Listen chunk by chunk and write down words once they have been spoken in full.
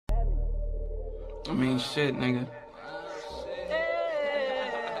I mean, shit, nigga.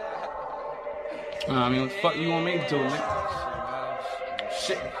 I mean, what the fuck you want me to do, nigga?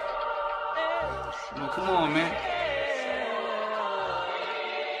 Shit. Well, come on, man.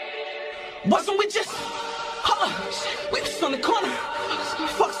 Wasn't we just, we was on the corner. What the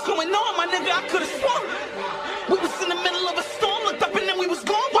fuck's going on, my nigga? I could've sworn we was in the middle of a storm, looked up and then we was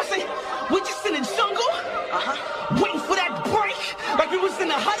gone. Wasn't we just in the jungle? Waiting for that break, like we was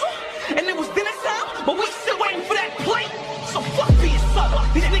in a huddle, and it was dinner time, but we still waiting for that plate. So fuck being subtle.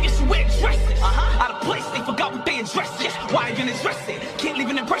 These niggas should wear dresses. Out of place, they forgot what they addressed. Yes, why you gonna address it? Can't leave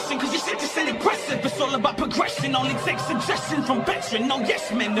an impression, cause your shit just ain't aggressive. It's all about progression, only take suggestion from veteran. No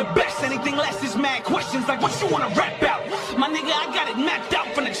yes men, the best. Anything less is mad questions, like what you wanna rap out? My nigga, I got it mapped out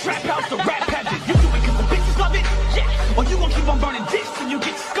from the trap house to rap habit. You do it cause the bitches love it? Yeah. Or you gon' keep on burning dicks till you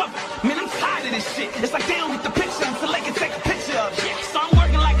get discovered. Man, I'm tired of this shit. It's like they don't get the picture until they can take a picture of it. So I'm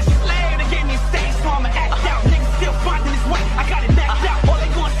working like a slave. They gave me a stage, so I'ma act out. Niggas still finding his way. I got it mapped out. All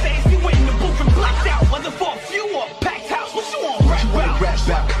they gonna say is you wait in the booth and blacked out. Whether for a few or a packed house, what you want rap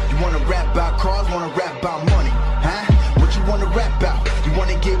about? You wanna rap about cars, wanna rap about money, huh? What you wanna rap about? You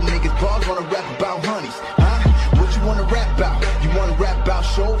wanna give niggas bars, wanna rap about honeys, huh? What you wanna rap about? You wanna rap about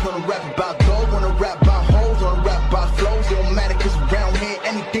shows, wanna rap about dough, wanna rap about hoes, wanna rap about flows. It don't matter cause around here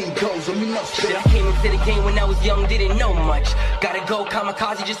anything goes. Let me know shit. I came into the game when I was young, didn't know much. Gotta go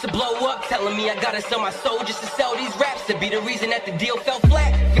kamikaze just to blow up. Telling me I gotta sell my soul just to sell these raps. To be the reason that the deal fell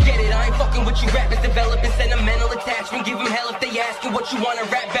flat. Forget it, I ain't fucking with you rappers. Developing sentimental attachment. Give them hell if they asking what you wanna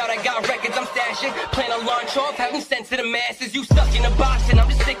rap about. I got records I'm stashing. Plan on launch off, having sense to the masses. You stuck in a box and I'm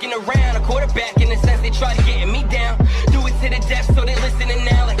just sticking around. A quarterback in the sense they try to get me down. Do it to the death so they listening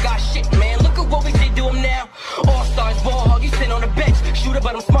now. Like, ah shit man, look at what we did to them now. All stars, ball hog, you sit on the bench. Shooter,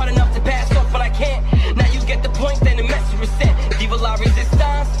 but I'm smart enough to pass off, but I can't. Now you get the point, then the message was sent. Diva la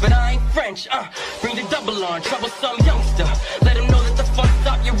resistance, but I ain't French. Bring the double on, troublesome youngster. Let them know that the fuck's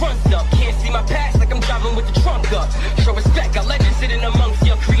up, your run's up. Can't see my past like I'm driving with the trunk up. Show respect, got legends sitting amongst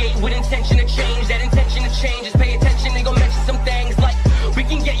you. Create with intention to change. That intention to change is pay attention. They gon' mention some things like we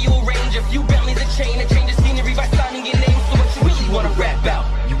can get you a range. A few Bentleys a chain to change the scenery by signing your name. So what you really wanna rap about?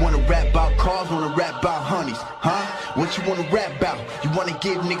 You wanna rap about cars, wanna rap about honeys, huh? What you wanna rap about? You wanna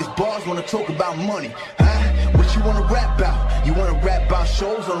give niggas bars, wanna talk about money, huh? What you wanna rap about? You wanna rap about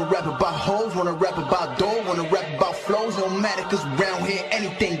shows, wanna rap about hoes, wanna rap about dough, wanna rap about flows. It don't matter cause around here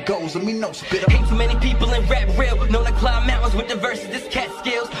anything goes. Let me know, spit up. Ain't too many people in rap real. Known to climb mountains with the verses, this cat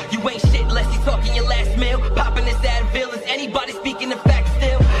skills. You ain't shit unless you talking your last meal. Popping this Advil, is anybody speaking the facts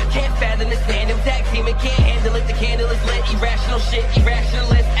still? Can't fathom this fandom, tag team and can't handle it. The candle is lit, irrational shit,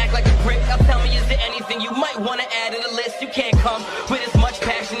 irrationalist. Act like a prick, now tell me is there anything you might wanna add to the list? You can't come with as much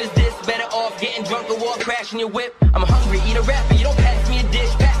passion as this. Better off getting drunk or walk crashing your whip. I'm hungry, eat a rapper, you don't pass me a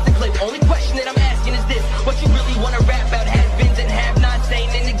dish, pass the clip. Only question that I'm asking is this: what you really wanna rap about? Has-beens and have-nots, staying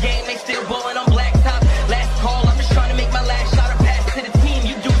in the game, they still ballin' on black top. Last call, I'm just trying to make my last shot or pass to the team.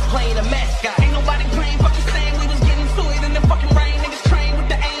 You dudes playing a mascot. Ain't nobody playing, fucking saying we was getting to it in the fucking rain. Niggas train with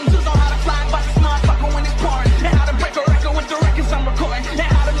the angels on how to fly by the smart fucker when it's pouring. And how to break a record with the records I'm recording. And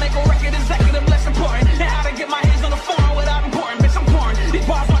how to make a record executive less important. And how to get my hands on the phone without important. Bitch, I'm pouring. These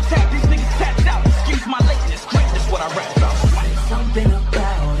bars on tap, these niggas tapped out. Excuse my lateness, great, that's what I rap about. Something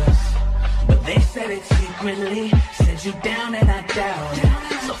about us, but they said it secretly. Said you down and I doubt it.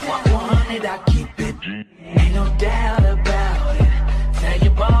 So fuck 100, I keep it. Ain't no doubt about it. Tell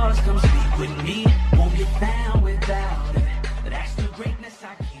your boss, come speak with me. Won't get found without it. That's the greatness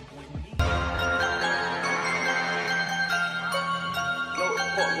I keep with me. What the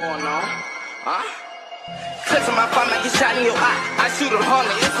fuck going on? Huh? Touching my phone, I get shot in your eye. I shoot a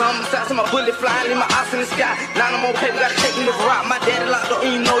hundred, it's a homicide, so my bullet flying, leave my eyes in the sky. Now no more paper, gotta take me to rock. My daddy locked up,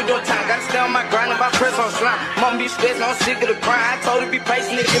 and you know he don't time. Gotta stay on my grind, if I press on slime. Mama be stressed, I'm sick of the grind. I told her be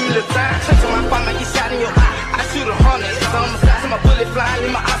patient, and give me the time. Touching my phone, I get shot in your eye. I shoot a hundred, it's a homicide, so my bullet flying,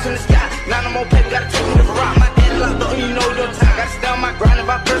 leave my eyes in the sky. Now no more paper, gotta take me to rock. My daddy locked up, and you know he don't time. Gotta stay on my grind,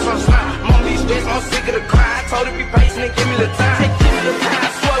 if I press on slime. Mama be stressed, I'm sick of the grind. I told her be patient, and give me the time. Give me the time, I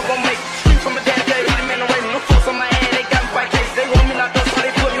swear we gon' make it. Street from my daddy, yeah, hit him in the way. No force on my head. They want me not done, so they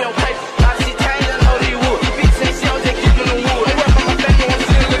put me on paper. Now she changed, I know they would. Bitch said she don't just keep in the wood. They work on my family, want to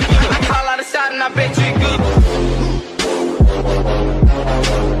see it good. I call out a shot and I bet you it good.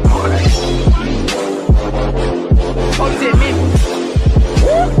 Oh, is it me?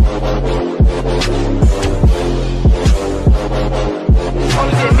 Oh,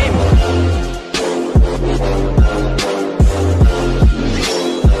 is it me?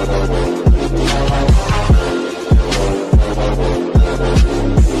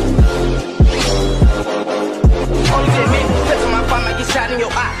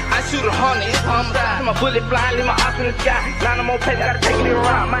 I shoot a 100, it's homicide. My bullet flying, leave my eyes in the sky. 9 more paper, gotta take it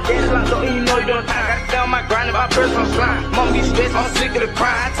around. My daddy locked up, and you know you doing time. Gotta stay on my grind, and my personal slime. Mom be stressed, I'm sick of the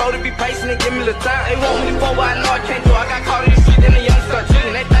crime. I told her be patient and give me the time. They want me to fall, but I know I can't do it. I got caught in the street, then the young start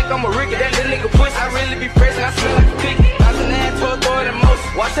drilling. They think I'm a Ricky, that little nigga push. I really be pressing, I smell like a cookie. I'm an ass to a throw it in motion.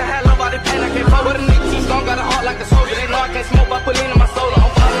 Watch the hell up all the pain, I can't fuck with a nigga too strong. Got a heart like a soldier. They know I can't smoke, I put lean in my soda.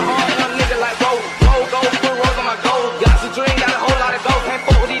 I'm falling hard, and I'm nigga like roll. Roll, go, put rolls on my gold. Got some dream, got a whole lot of gold. Can't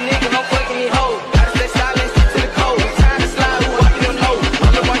fuck with these niggas, I'm fucking these hoes. Gotta stay silent, stick to the code. It's time to slide, who walking them nose.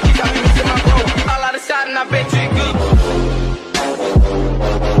 I'm the one keep got me missing my bro. All out of shot, and I bet you it good.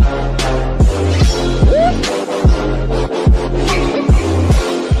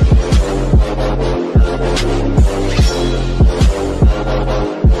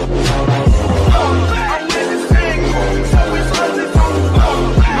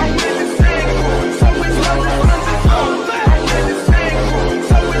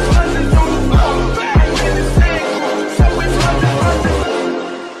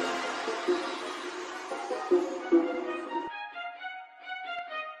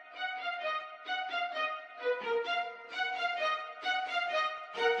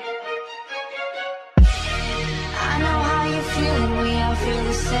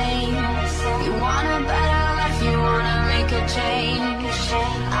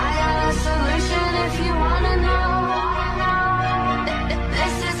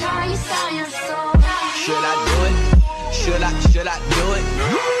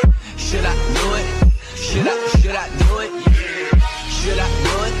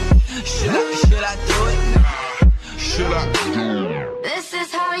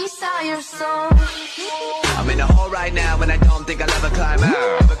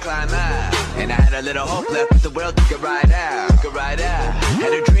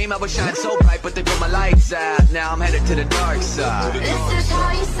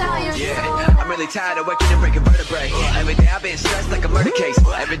 Tired of working and breaking vertebrae. Every day I've been stressed like a murder case.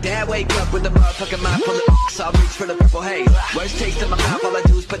 Every day I wake up with a motherfucking mind full of so I reach for the purple haze. Worst taste in my mouth, all I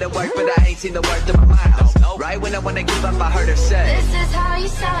do is put in work, but I ain't seen the worth of my miles. Right when I wanna give up, I heard her say, this is how you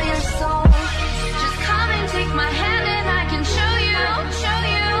sell your soul. Just come and take my hand and I can show you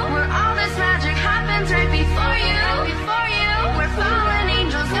where all this magic happens right before you. Where fallen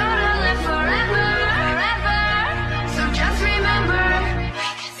angels go to live forever. So just remember,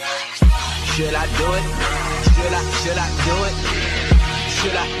 should I do it? Should I do it?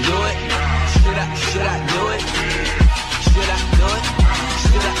 Should I do it? Should I do it? Should I do it?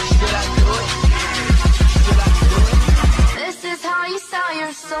 Should I do it? Should I do it? This is how you sell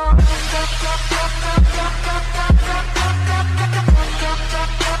your soul.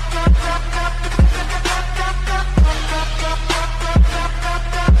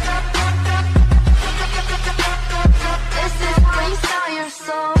 This is how you sell your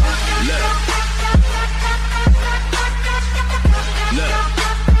soul.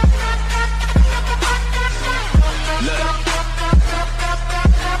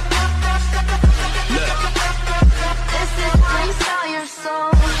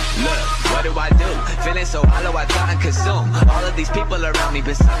 Feeling so hollow, I thought and consume. All of these people around me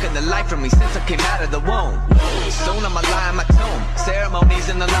been sucking the life from me since I came out of the womb. Soon I'ma lie in my tomb. Ceremonies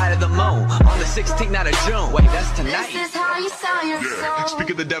in the light of the moon. On the 16th night of June. Wait, that's tonight. This is how you sell your soul.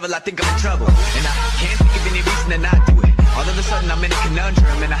 Speak of the devil, I think I'm in trouble. And I can't think of any reason to not do it. All of a sudden I'm in a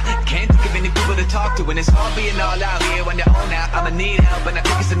conundrum. And I can't think of any people to talk to. And it's all being all out here when you're on out. I'ma need help and I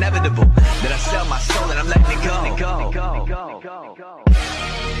think it's inevitable that I sell my soul and I'm letting it go.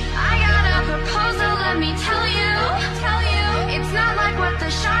 I got a proposal, let me tell you. It's not like what the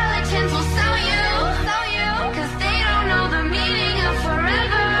charlatans will sell you. Cause they don't know the meaning of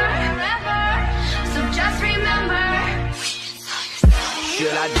forever. So just remember,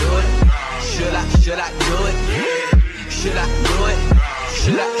 should I do it? Should I do it? Should I do it?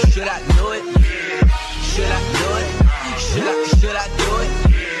 Should I do it? Should I do it? Should I do it? Should I do it?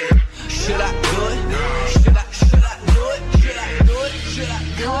 Should I do it? Should I do it? Should I do it? Should I do it?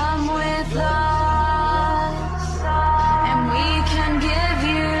 come with us, and we can give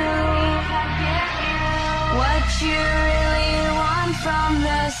you what you really want from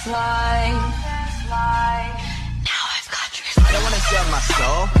this life. Now I've got your I don't wanna sell my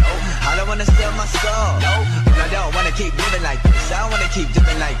soul. I don't wanna sell my soul. And I don't wanna keep living like this. I don't wanna keep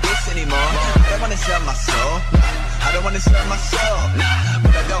living like this anymore. I don't wanna sell my soul. I don't wanna sell my soul.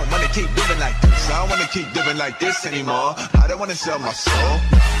 But I don't wanna keep living like this. I don't wanna keep living like this anymore. I don't wanna sell my soul.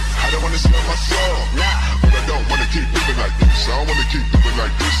 I don't wanna sell my soul. But I don't wanna keep living like this. I don't wanna keep living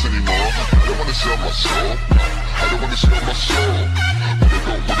like this anymore. I don't wanna sell my soul. I don't wanna sell my soul. But I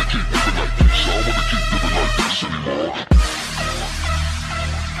don't wanna keep living like this. I don't wanna keep living like this anymore.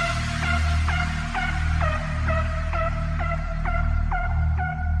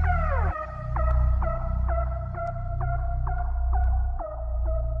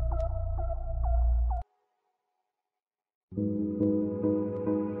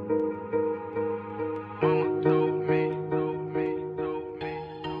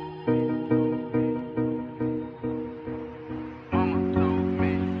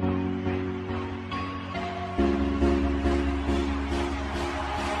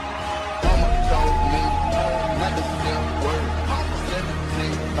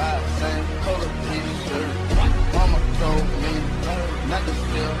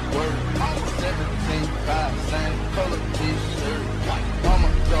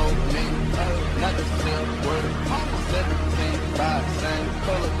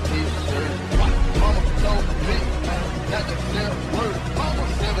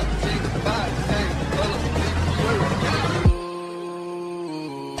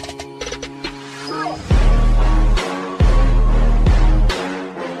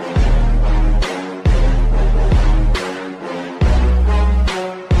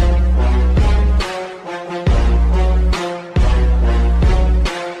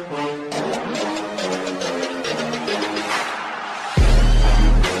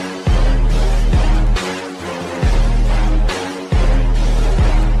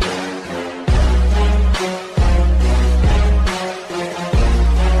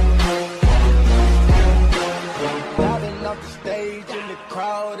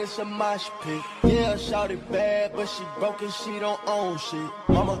 it's a mosh pit. Yeah, shawty bad, but she broke and she don't own shit.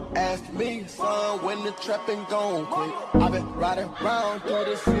 Mama asked me, son, when the trapping gon' quit. I been riding around through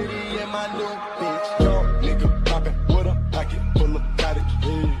the city in my new bitch. Young nigga poppin' with a pocket full of cottage.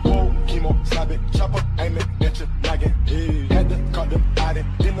 Whoa, chemo, slap it, chopper, aim it at your noggin. Had to cut them out it,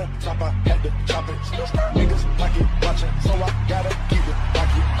 in the top I had to chop it. Niggas pocket watchin', so I gotta keep it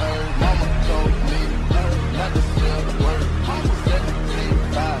pocket. Mama told me not to sell the word.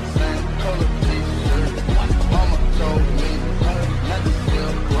 17.5 cent color t-shirt. Mama told me not to sell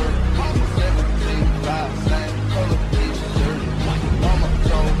the word. 17.5 cent color t-shirt. Mama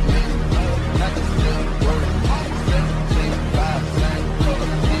told me not to sell the word. 17.5 cent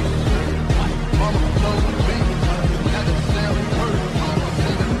color t-shirt. Mama told me not to sell the word.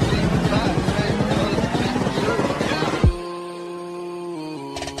 17.5 cent color t-shirt.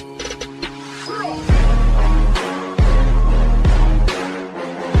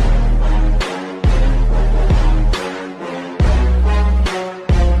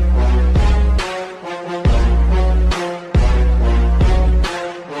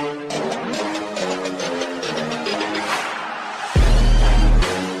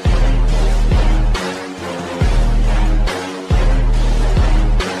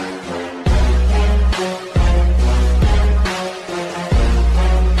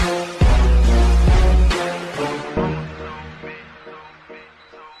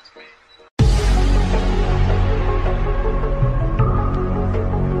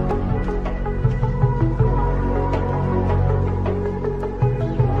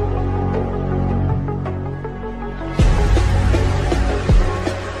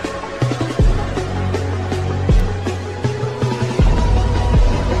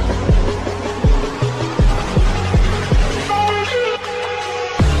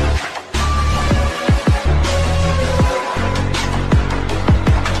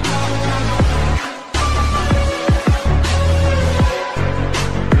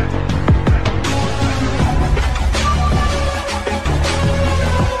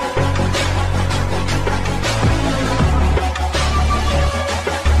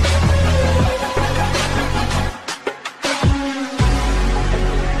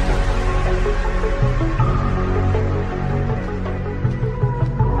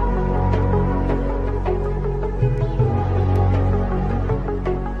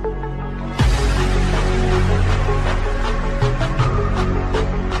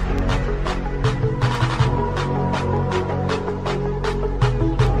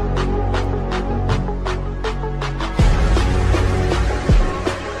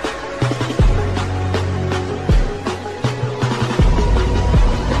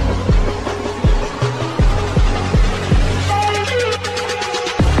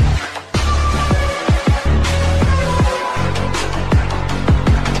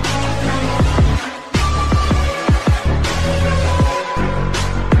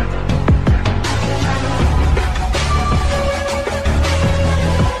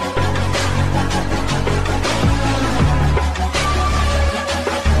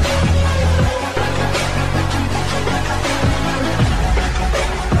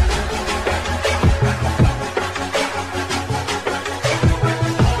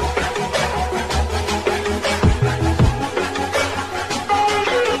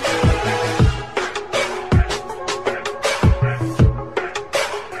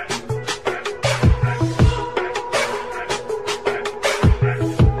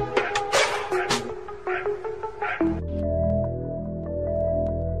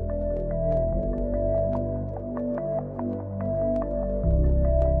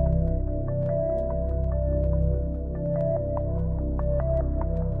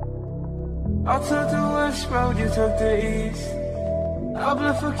 I took the west road, you took the east. I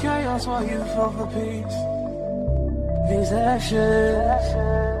bled for chaos while you fought for peace. These ashes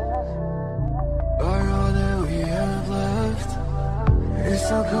are all that we have left. It's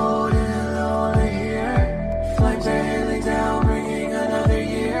so cold and lonely here. Flames are hailing down, bringing another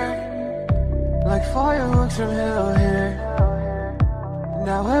year. Like fireworks from hell here.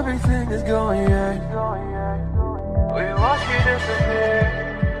 Now everything is going right. We watch you disappear.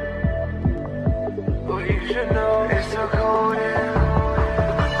 But you should know it's so cold and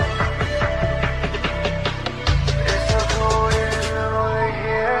it's so cold and lonely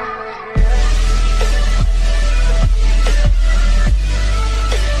here.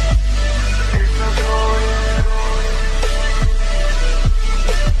 It's so cold and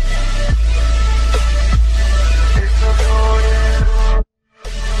it's so cold and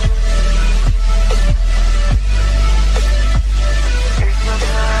it's so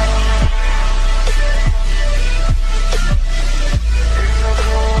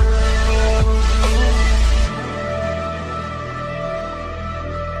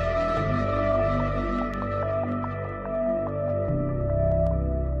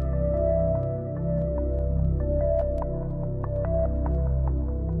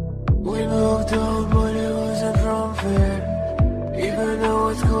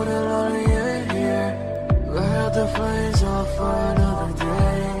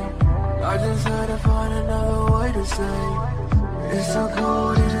say? It's so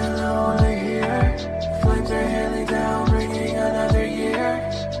cold and lonely here. Flames are hailing down, bringing another year.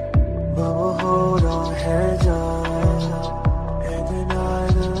 But we'll hold our heads up and deny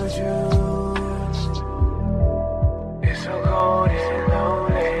the truth. It's so cold and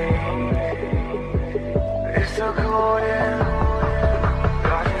lonely. It's so cold and lonely.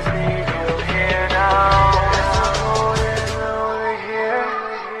 I just need you here now. It's so cold and lonely here.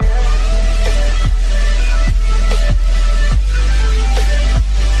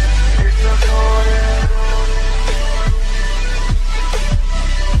 It's so cold and lonely.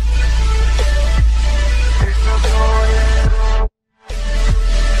 It's so cold and lonely.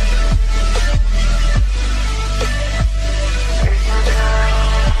 It's so cold.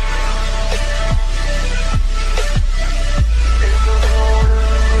 It's so cold and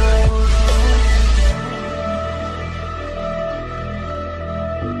lonely.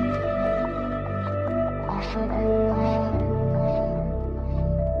 It's so cold.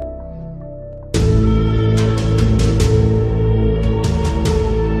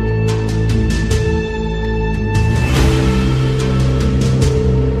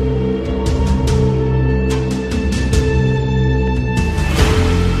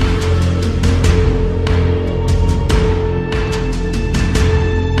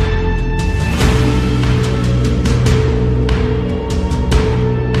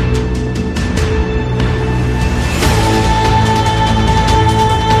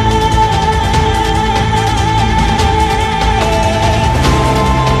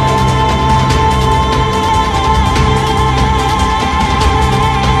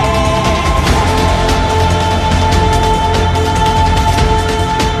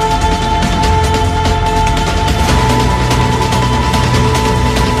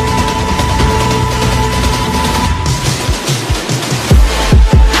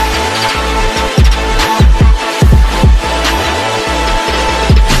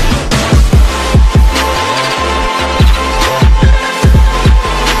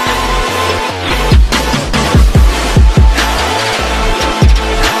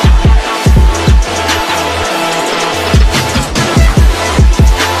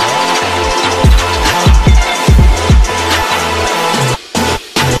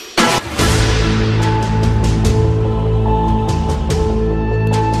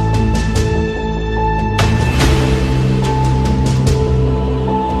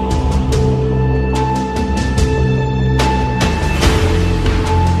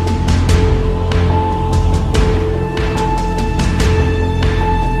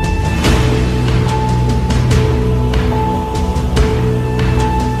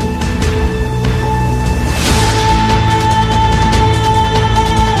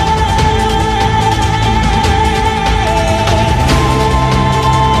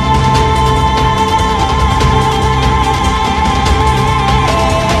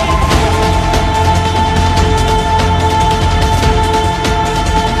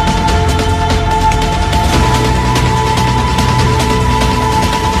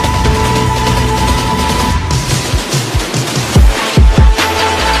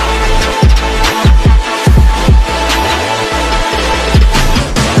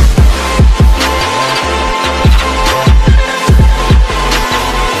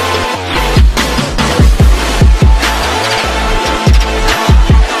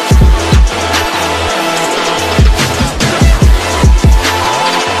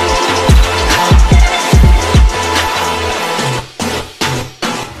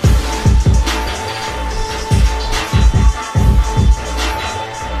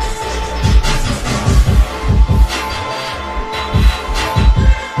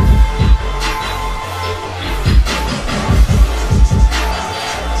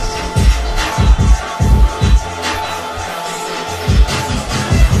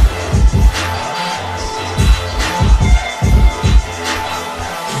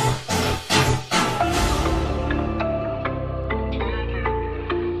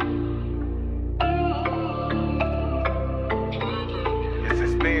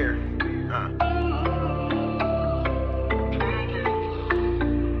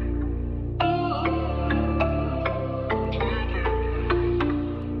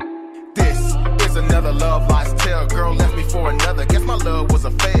 Another love lies tell. Girl left me for another. Guess my love was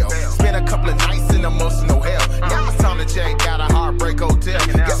a fail. Spent a couple of nights in emotional hell. Now it's time to check out a heartbreak hotel.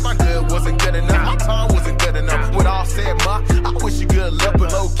 Guess my good wasn't good enough. My time wasn't good enough. With all said, ma, I wish you good luck,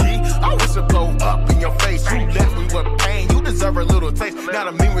 but low key, I wish it blow up in your face. You left me with pain. You deserve a little taste. Now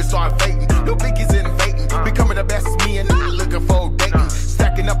the memories start fading. New biggies invading. Becoming the best me and not looking for dating.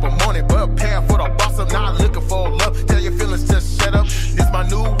 Stacking up a money, but paying for the boss up. Not looking for love. Tell your feelings to shut up. This my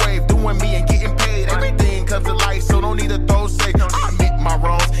new wave, doing me and getting paid. Everything comes to life.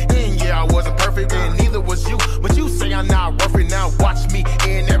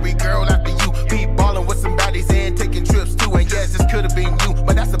 been you,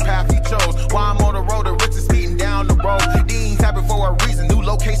 but that's the path you chose. Why I'm on the road, the riches speeding down the road. Things happen for a reason, new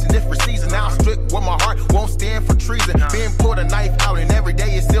location, different season. Now I'm strict with my heart, won't stand for treason. Being pulled a knife out and every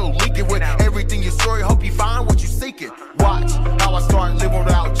day it's still leaking. With everything you story, hope you find what you seeking. Watch how I start living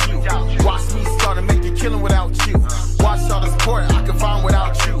without you. Watch me start to make you killing without you. Watch all the support I can find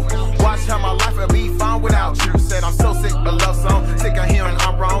without you. Watch how my life will be fine without you. Said I'm so sick of love song, sick of hearing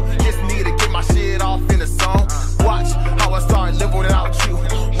I'm wrong. Just need to get my shit off in a song. Watch how I start living without you.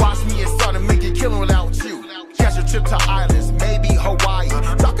 Watch me and start to make you killing without you. Catch a trip to islands, maybe Hawaii.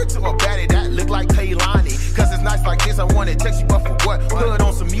 Talking to a baddie that look like Kaylani. Cause it's nice like this, I wanna text you, but for what? Put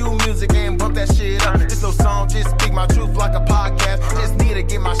on some new music and bump that shit up. This no song, just speak my truth like a podcast. Just need to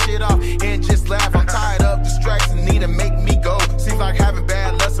get my shit off and just laugh. I'm tired of distractions, need to make me go. Seems like having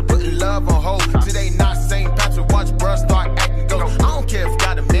bad luck, so putting love on hold. Today not St. Patrick, watch bruh start acting go. I don't care if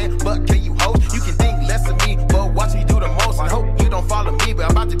got a man, but can you hold? You can think less of me, but watch me do the most. I hope you don't follow me, but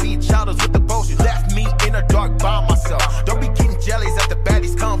I'm about to be childish with the boast. You left me in the dark by myself. Don't be getting jellies at the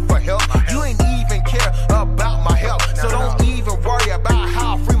baddies come for help. You ain't even care about my health, so don't even worry about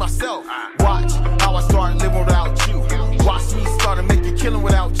how I free myself. Watch how I start living without you. Watch me start to make you killing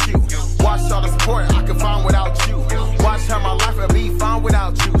without you. Watch all the support I can find without you. Watch how my life will be fine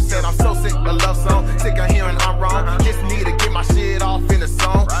without you. Said I'm so sick of love song, sick of hearing I'm wrong. Just need to get my shit off in a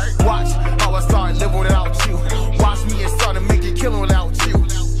song. Watch how I start living without you. Watch me and start to make you killing without you.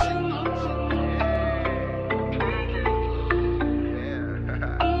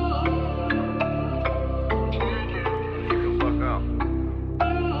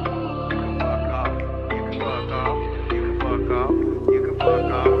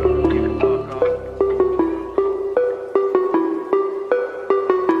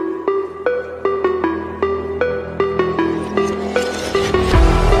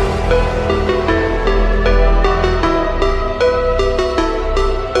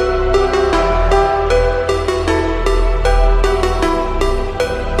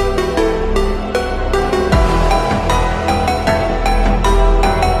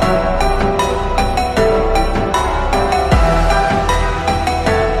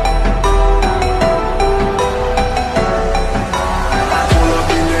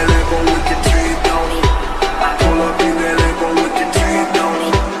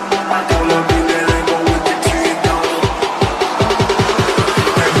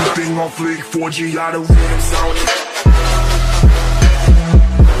 On fleek, 4G out of rims on it.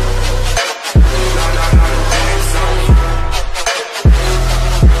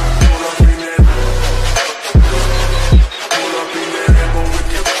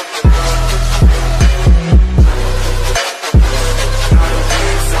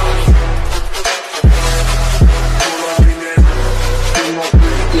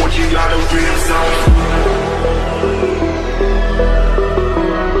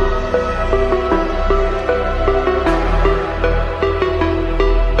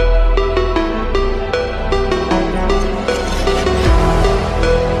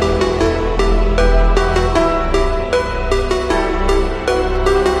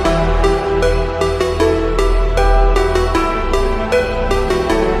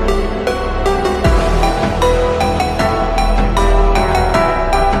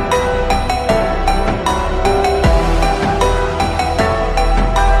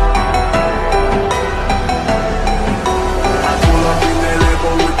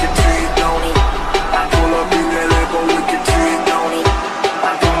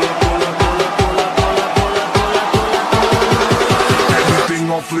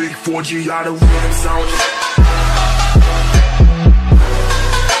 Fleek, 4G out of rims on it.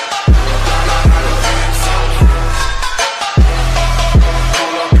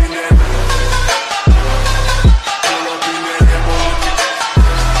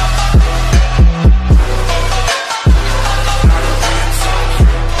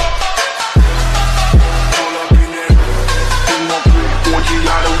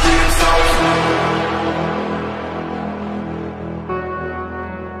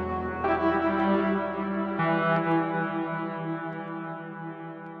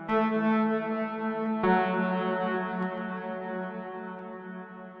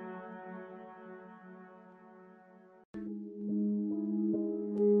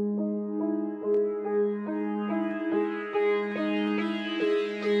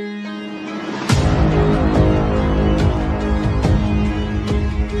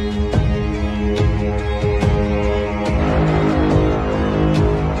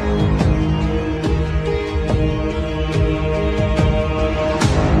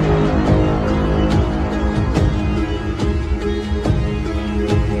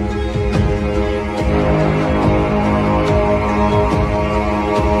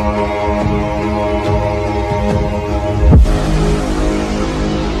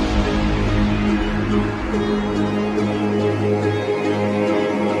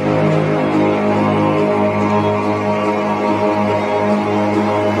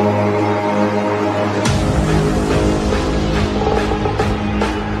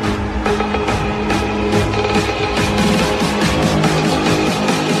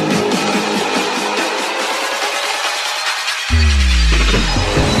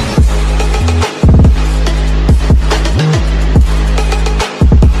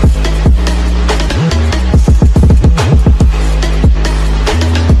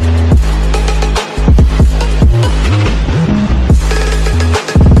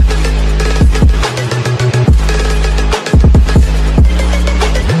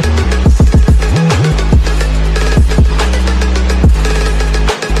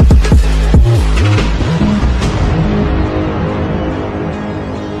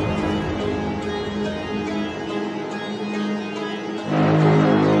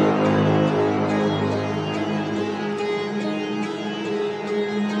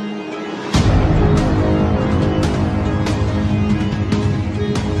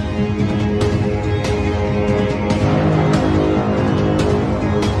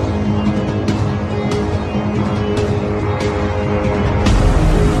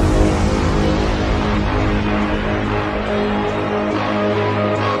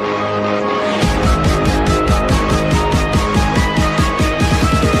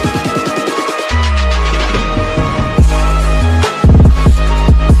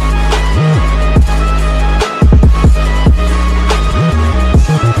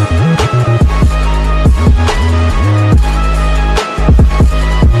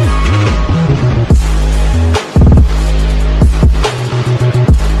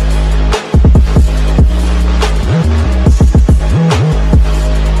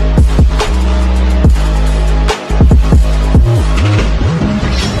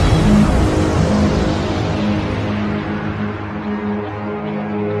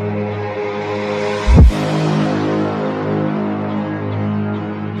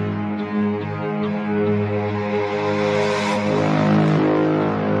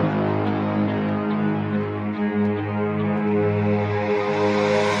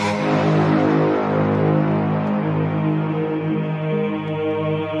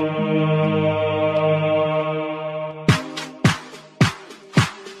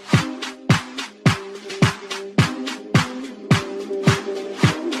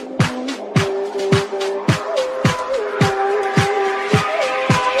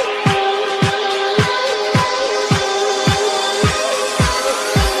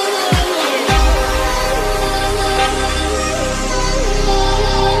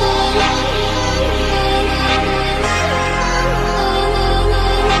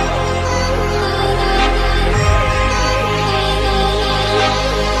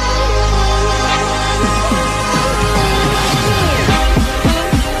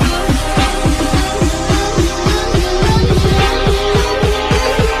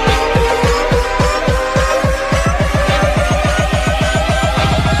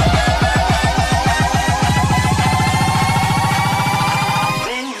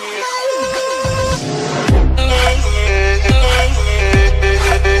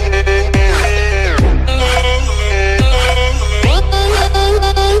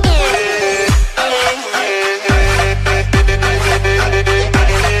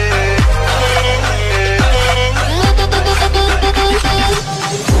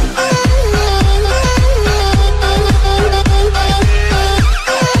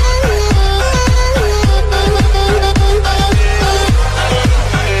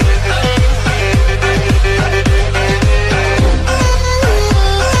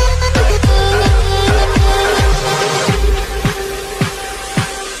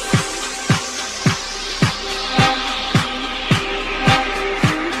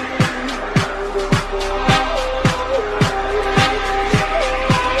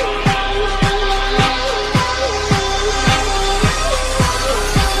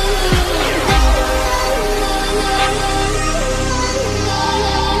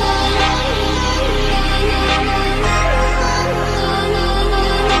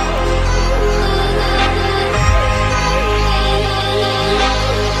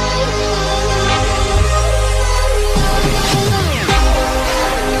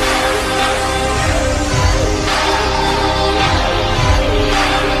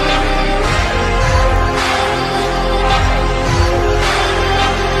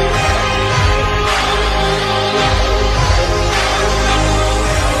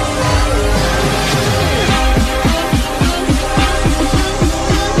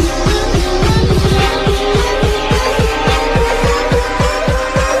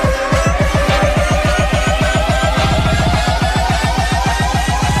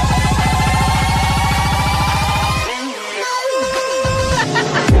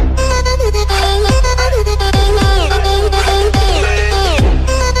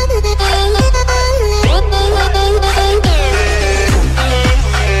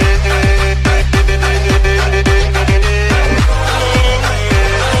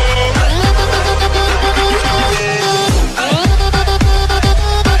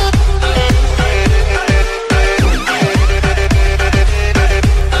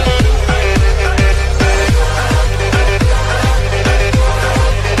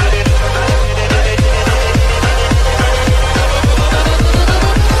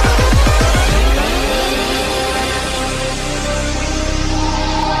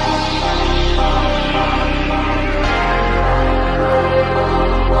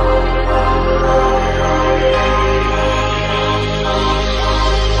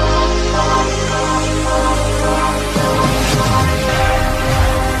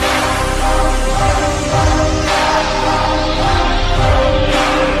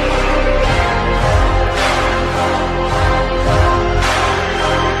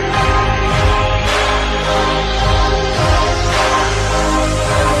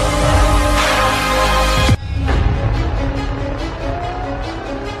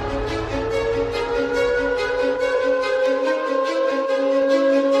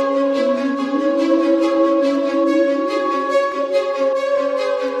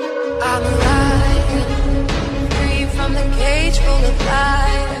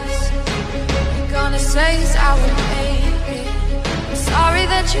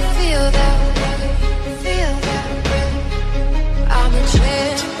 that you feel that way, feel that way. I'm a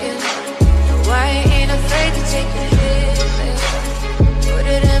champion, no, I ain't afraid to take a hit, babe. Put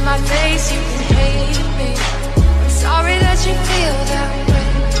it in my face, you can hate me. I'm sorry that you feel that way,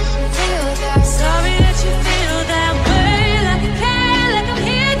 feel that. Sorry that you feel that way, like I care, like I'm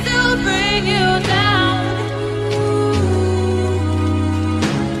here to bring you down.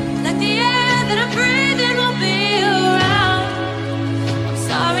 Like the air that I'm breathing won't be around. I'm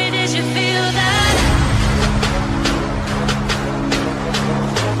sorry, did you feel that?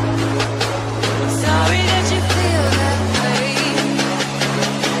 I'm sorry that you feel that way.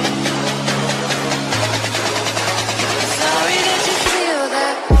 I'm sorry that you feel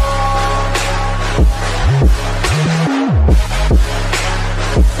that.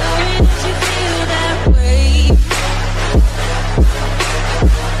 Sorry that you feel that way.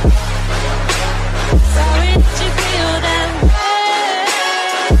 Sorry that you feel that way.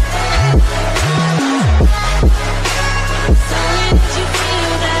 Sorry that you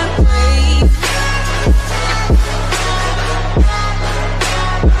feel that way.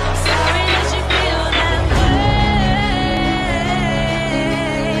 Sorry that you feel that way.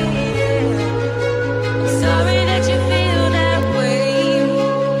 Sorry that you feel that way.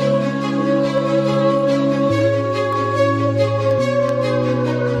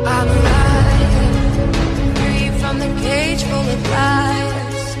 I'm alive, free from the cage full of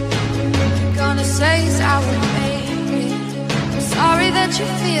lies. You're gonna say is I will make it. I'm sorry that you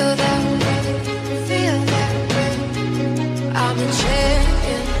feel that way, feel that way. I'm a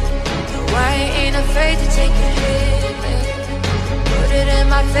champion, no, I ain't afraid to take a hit, babe. Put it in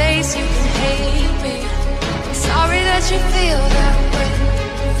my face, you can hate me. I'm sorry that you feel that way,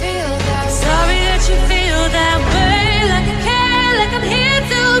 feel that. Sorry that you feel that way, like I care, like I'm here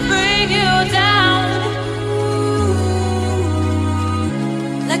to bring you down.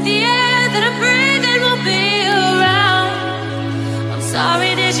 Like the air that I'm breathing won't be around. I'm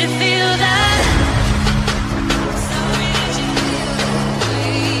sorry, did you feel that? Sorry, did you feel that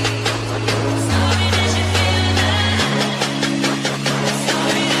way? Sorry, did you feel that?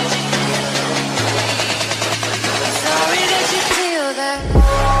 Sorry, did you feel that way? Sorry that you feel that.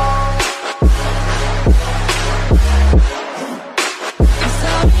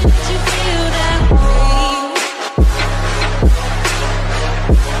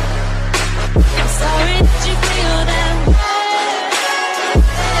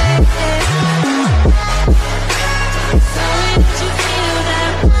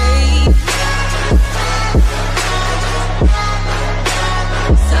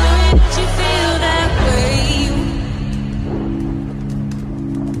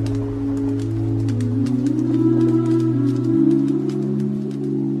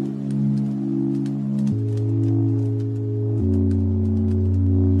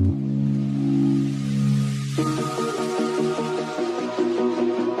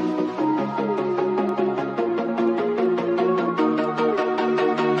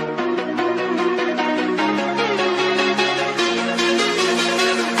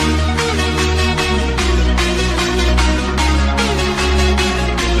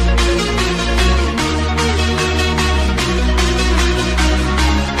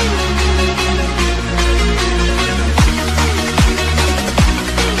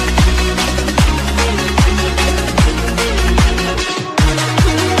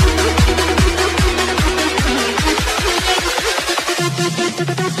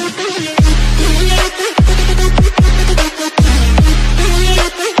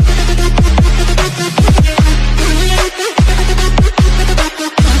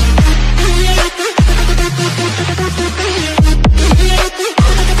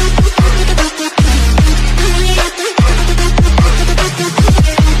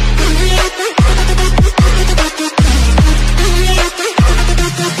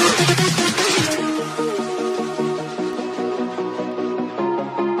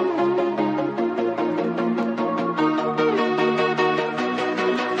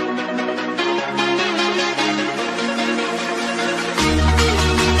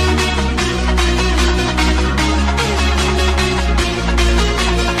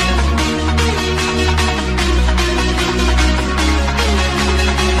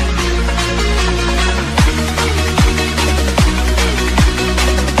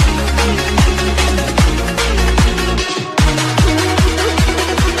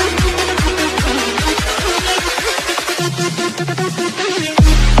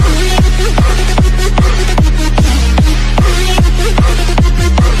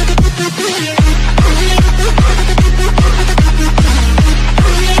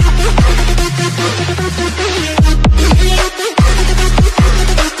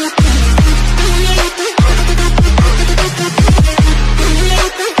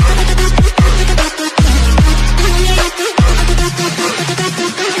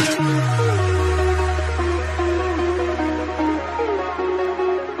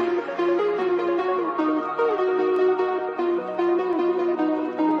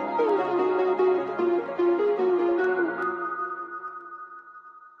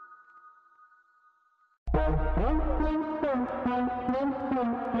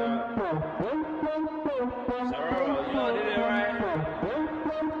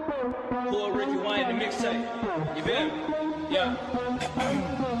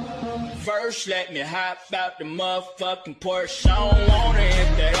 First, let me hop out the motherfucking Porsche. I don't want it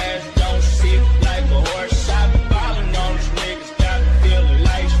if the ass don't sit like a horse. I been ballin' on these niggas, got me feeling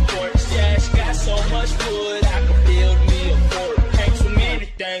like sports. Yeah, it's got so much wood, I can build me a fort. Ain't too many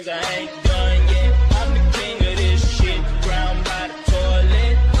things I ain't done yet. I'm the king of this shit, ground by the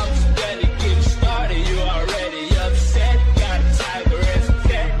toilet. I'm just barely getting started, you already upset. Got a tiger as a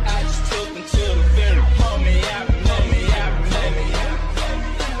pet, I just took him to the very homie. I remember, I remember.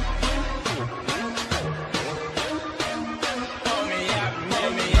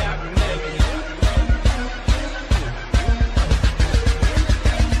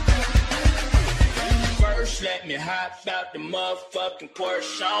 Let me hop out the motherfucking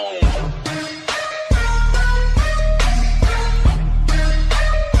Porsche on.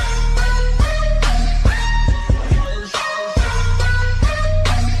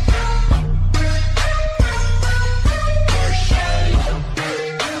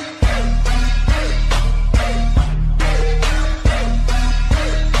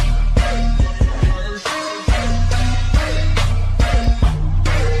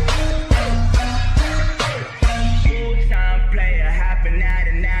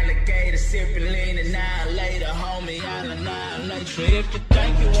 If you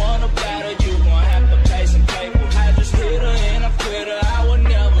think you wanna battle, you gon' have to pay some paper. I just hit her and I quit her, I would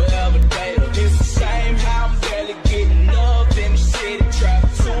never ever date her. It's the same how I'm barely getting love in the city. Travel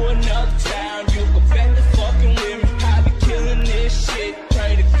to another town, you can bet the fucking with me. I be killing this shit,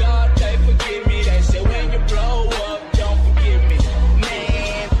 pray to God they forgive me. They say when you blow up, don't forgive me.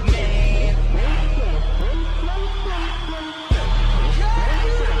 Man, man.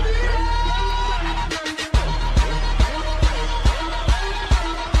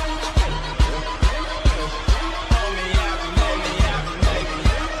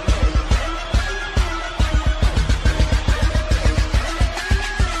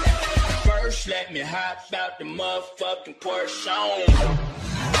 Let me hop out the motherfucking Porsche on.